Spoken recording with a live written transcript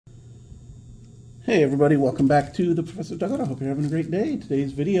Hey everybody, welcome back to the Professor Dugout. I hope you're having a great day.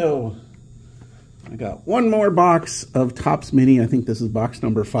 Today's video, I got one more box of Topps Mini. I think this is box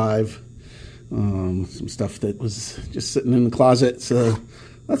number 5. Some stuff that was just sitting in the closet. So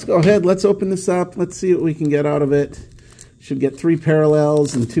let's go ahead, let's open this up. Let's see what we can get out of it. Should get 3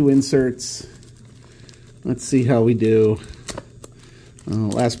 parallels and 2 inserts. Let's see how we do.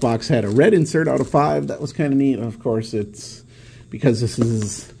 Last box had a red insert out of 5. That was kind of neat. Of course, it's because this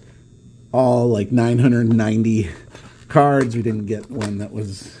is all like 990 cards. We didn't get one that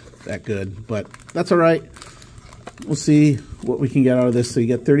was that good, but that's all right. We'll see what we can get out of this. So you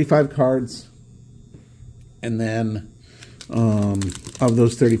get 35 cards, and then of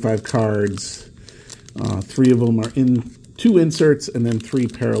those 35 cards, 3 of them are in 2 inserts and then 3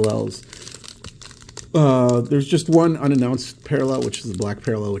 parallels. There's just one unannounced parallel, which is the black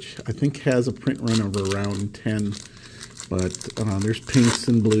parallel, which I think has a print run of around 10. But there's pinks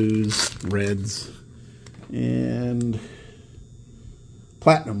and blues, reds, and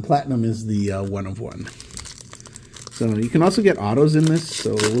platinum. Platinum is the 1 of 1. So you can also get autos in this,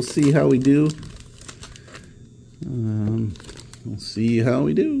 so we'll see how we do. We'll see how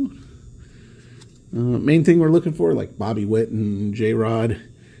we do. Main thing we're looking for, like Bobby Witt and J-Rod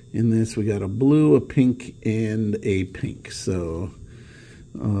in this. We got a blue, a pink, and a pink. So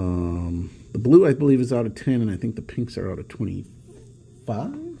the blue, I believe, is out of 10, and I think the pinks are out of 25? I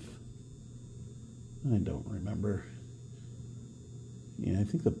don't remember. Yeah, I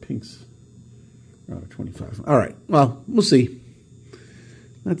think the pinks are out of 25. All right, well, we'll see.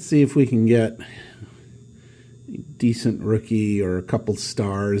 Let's see if we can get a decent rookie or a couple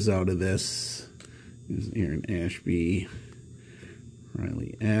stars out of this. There's Aaron Ashby,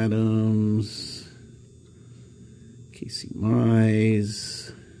 Riley Adams, Casey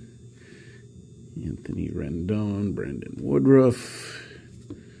Mize, Anthony Rendon, Brandon Woodruff.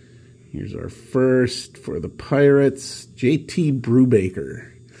 Here's our first for the Pirates, JT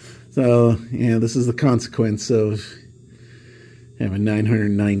Brubaker. So, yeah, this is the consequence of having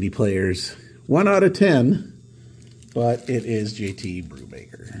 990 players. 1 out of 10, but it is JT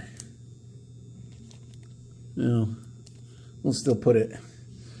Brubaker. Well, we'll still put it,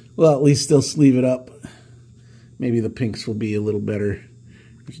 well, at least still sleeve it up. Maybe the pinks will be a little better.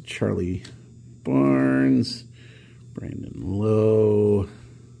 There's Charlie Barnes, Brandon Lowe,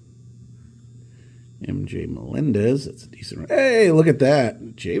 MJ Melendez. That's a decent one. Hey, look at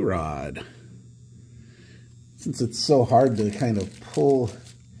that. J-Rod. Since it's so hard to kind of pull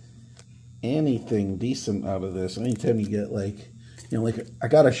anything decent out of this, anytime you get like, you know, like I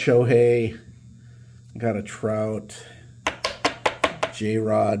got a Shohei, I got a Trout,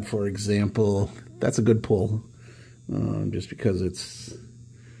 J-Rod, for example. That's a good pull, just because it's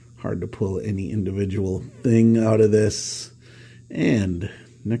hard to pull any individual thing out of this. And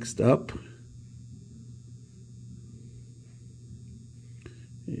next up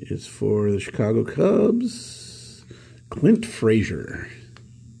is for the Chicago Cubs, Clint Frazier.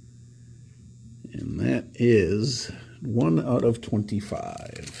 And that is 1 out of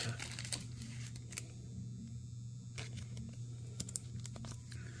 25.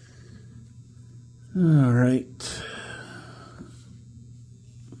 All right.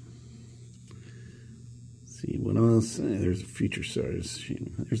 See what else. There's a future stars.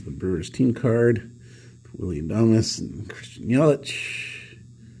 There's the Brewers team card. Willie Adames and Christian Yelich.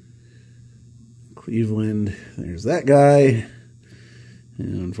 Cleveland. There's that guy.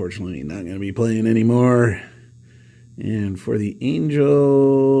 And unfortunately, not going to be playing anymore. And for the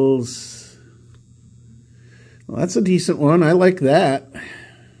Angels, well, that's a decent one. I like that.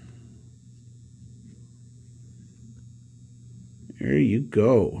 There you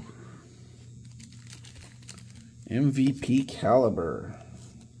go. MVP caliber.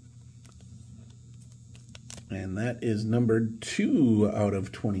 And that is numbered 2 out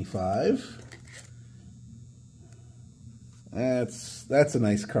of 25. That's a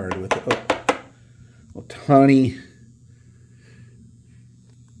nice card with Ohtani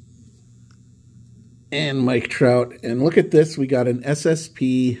and Mike Trout. And look at this, we got an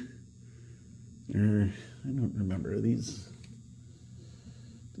SSP. I don't remember these.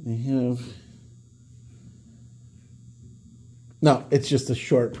 Do they have? No, it's just a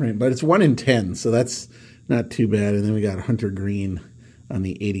short print, but it's 1 in 10, so that's not too bad. And then we got Hunter Green on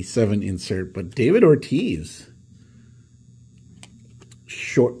the 87 insert, but David Ortiz,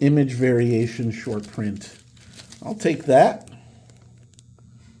 short image variation, short print. I'll take that.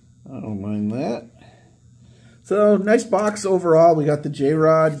 I don't mind that. So nice box overall. We got the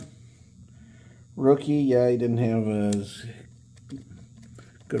J-Rod rookie. Yeah, he didn't have as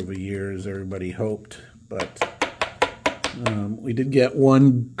good of a year as everybody hoped, but we did get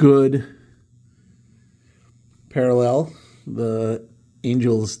one good parallel, the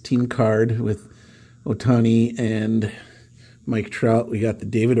Angels team card with Ohtani and Mike Trout. We got the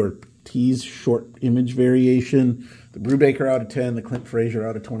David Ortiz short image variation, the Brubaker out of 10, the Clint Frazier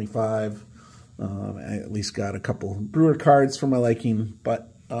out of 25. I at least got a couple Brewer cards for my liking,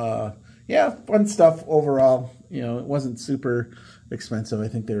 but yeah, fun stuff overall. You know, it wasn't super expensive. I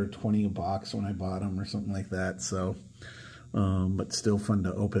think they were $20 a box when I bought them or something like that. So, but still fun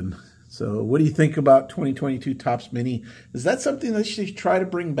to open. So what do you think about 2022 Topps Mini? Is that something that you should try to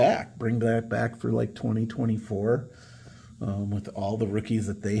bring back? Bring that back for like 2024 with all the rookies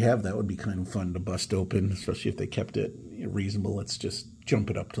that they have? That would be kind of fun to bust open, especially if they kept it reasonable. Let's just jump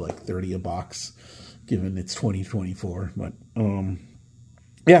it up to like 30 a box, given it's 2024. But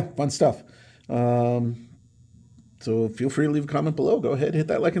yeah, fun stuff. So feel free to leave a comment below. Go ahead, hit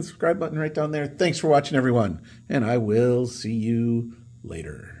that like and subscribe button right down there. Thanks for watching, everyone, and I will see you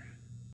later.